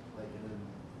 Like in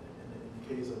the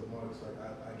case of Marx, like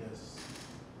I guess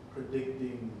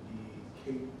predicting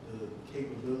the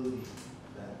capability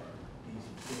that these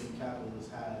big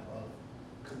capitalists have of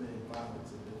committing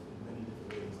violence in many different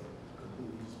ways, like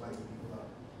completely just wiping people out.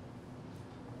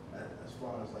 As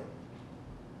far as like,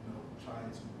 you know, trying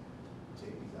to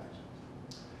take these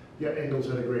actions. Yeah, Engels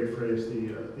had a great phrase,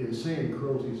 the insane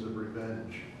cruelties of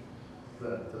revenge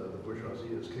that the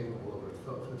bourgeoisie is capable of. It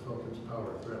felt its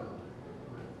power threatened.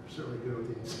 They're certainly good with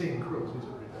the insane cruelties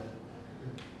of revenge.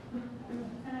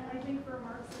 And I think for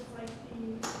Marx, it's like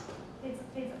it's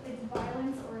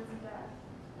violence or it's death.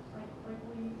 Like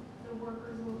the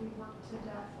workers will be worked to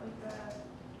death. Like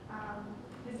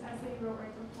his essay he wrote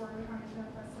right before the Communist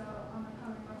Manifesto on the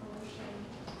coming revolution,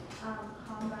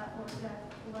 combat or death,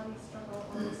 bloody struggle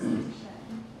or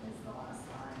extinction is the last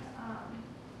line.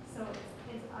 So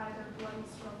it's either bloody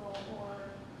struggle or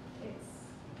it's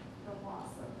the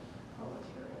loss of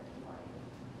proletariat life.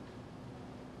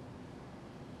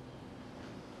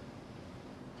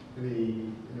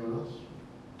 Anyone else?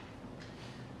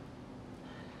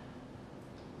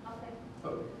 I'll say.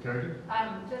 Oh, Karen?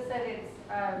 Just that it's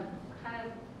kind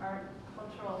of our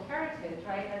cultural heritage,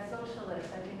 right? As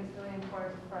socialists, I think it's really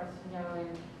important for us to know. And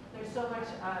there's so much,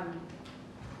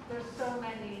 there's so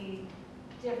many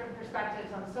different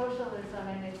perspectives on socialism,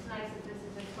 and it's nice that this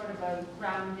is just sort of a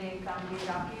grounding, founding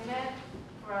document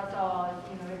for us all.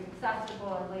 You know, it's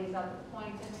accessible and lays out the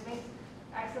points, and it makes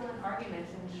excellent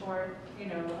arguments in short,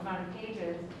 amount of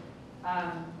pages.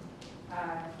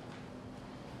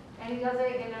 And he does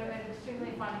it in an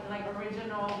extremely fun, like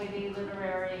original, witty,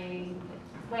 literary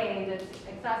way that's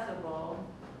accessible.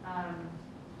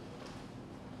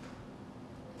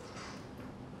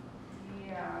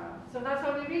 Yeah, so that's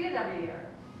why we read it every year,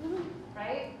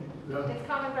 right? Yeah. It's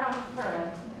common ground for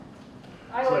us.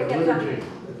 I It's always like get liturgy.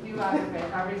 something new out of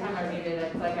it. Every time I read it,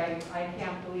 it's like I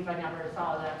can't believe I never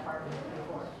saw that part of it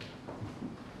before.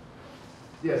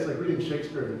 Yeah, it's like reading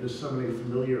Shakespeare. There are just so many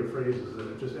familiar phrases that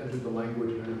have just entered the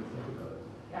language and I didn't think about it.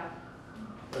 Yeah.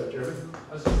 Jeremy?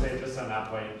 I was just saying, just on that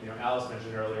point, Alice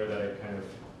mentioned earlier that it kind of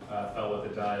fell with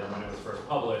the tide when it was first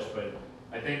published, but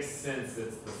I think since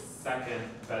it's the second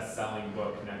best-selling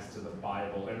book next to the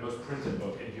Bible and most printed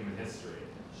book in human history,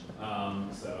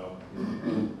 so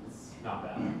it's not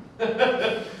bad.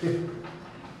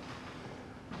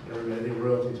 Never got any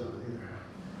royalties on it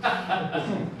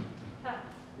either.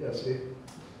 Yeah, Steve?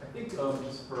 I think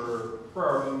just for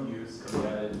our own use, we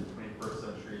added in the 21st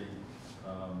century,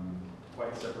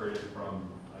 quite separated from,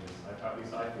 at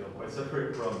least I feel, quite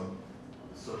separated from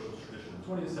the socialist tradition. In the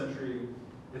 20th century,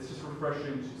 it's just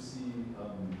refreshing to see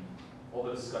all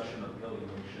the discussion of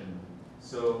alienation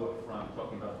so upfront,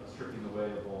 talking about stripping away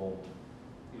of all,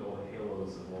 all the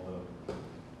halos of all the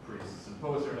priests and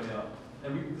poets and everything else.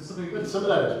 And there's something. But some of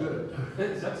that is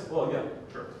good. Well, yeah,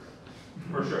 sure,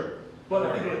 for sure. But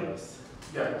I think,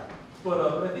 but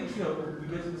I think we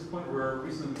get to this point where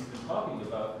recently we've been talking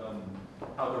about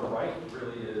how the right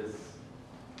really is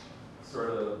sort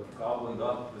of gobbling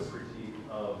up this critique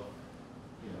of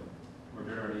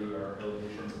modernity or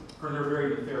alienation for their very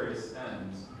nefarious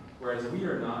ends, whereas we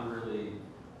are not really,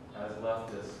 as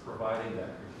leftists, providing that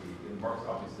critique. And Marx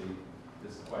obviously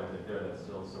is quite a bit there that's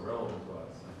still so relevant to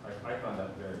us. I find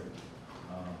that very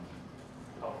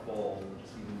helpful,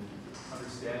 just even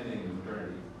understanding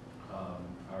modernity,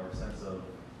 our sense of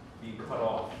being cut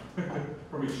off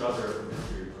from each other, from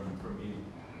history, from being.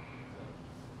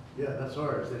 Yeah, that's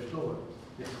ours. They're stolen.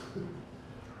 Yeah.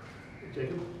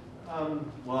 Jacob?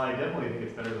 Well, I definitely think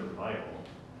it's better than the Bible.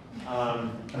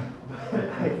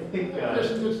 I think there's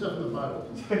some good stuff in the Bible.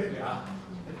 Yeah.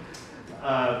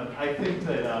 I think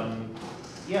that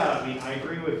I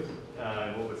agree with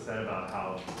what was said about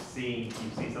how you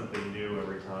see something new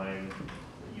every time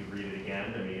you read it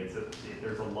again. I mean,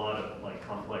 there's a lot of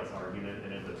complex argument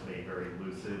in it that's made very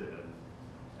lucid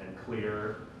and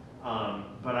clear.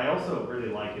 But I also really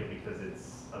like it because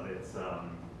it's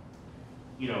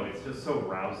just so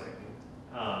rousing.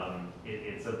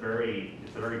 It's a very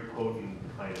potent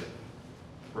kind of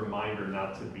reminder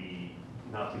not to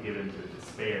give into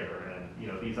despair.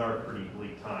 And these are pretty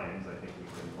bleak times. I think we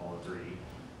can all agree.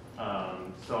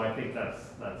 So I think that's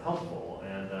helpful,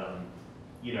 and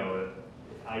you know,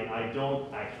 I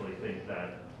don't actually think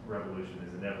that revolution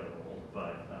is inevitable,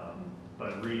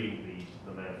 but reading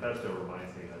the manifesto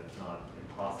reminds me that it's not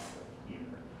impossible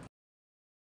either.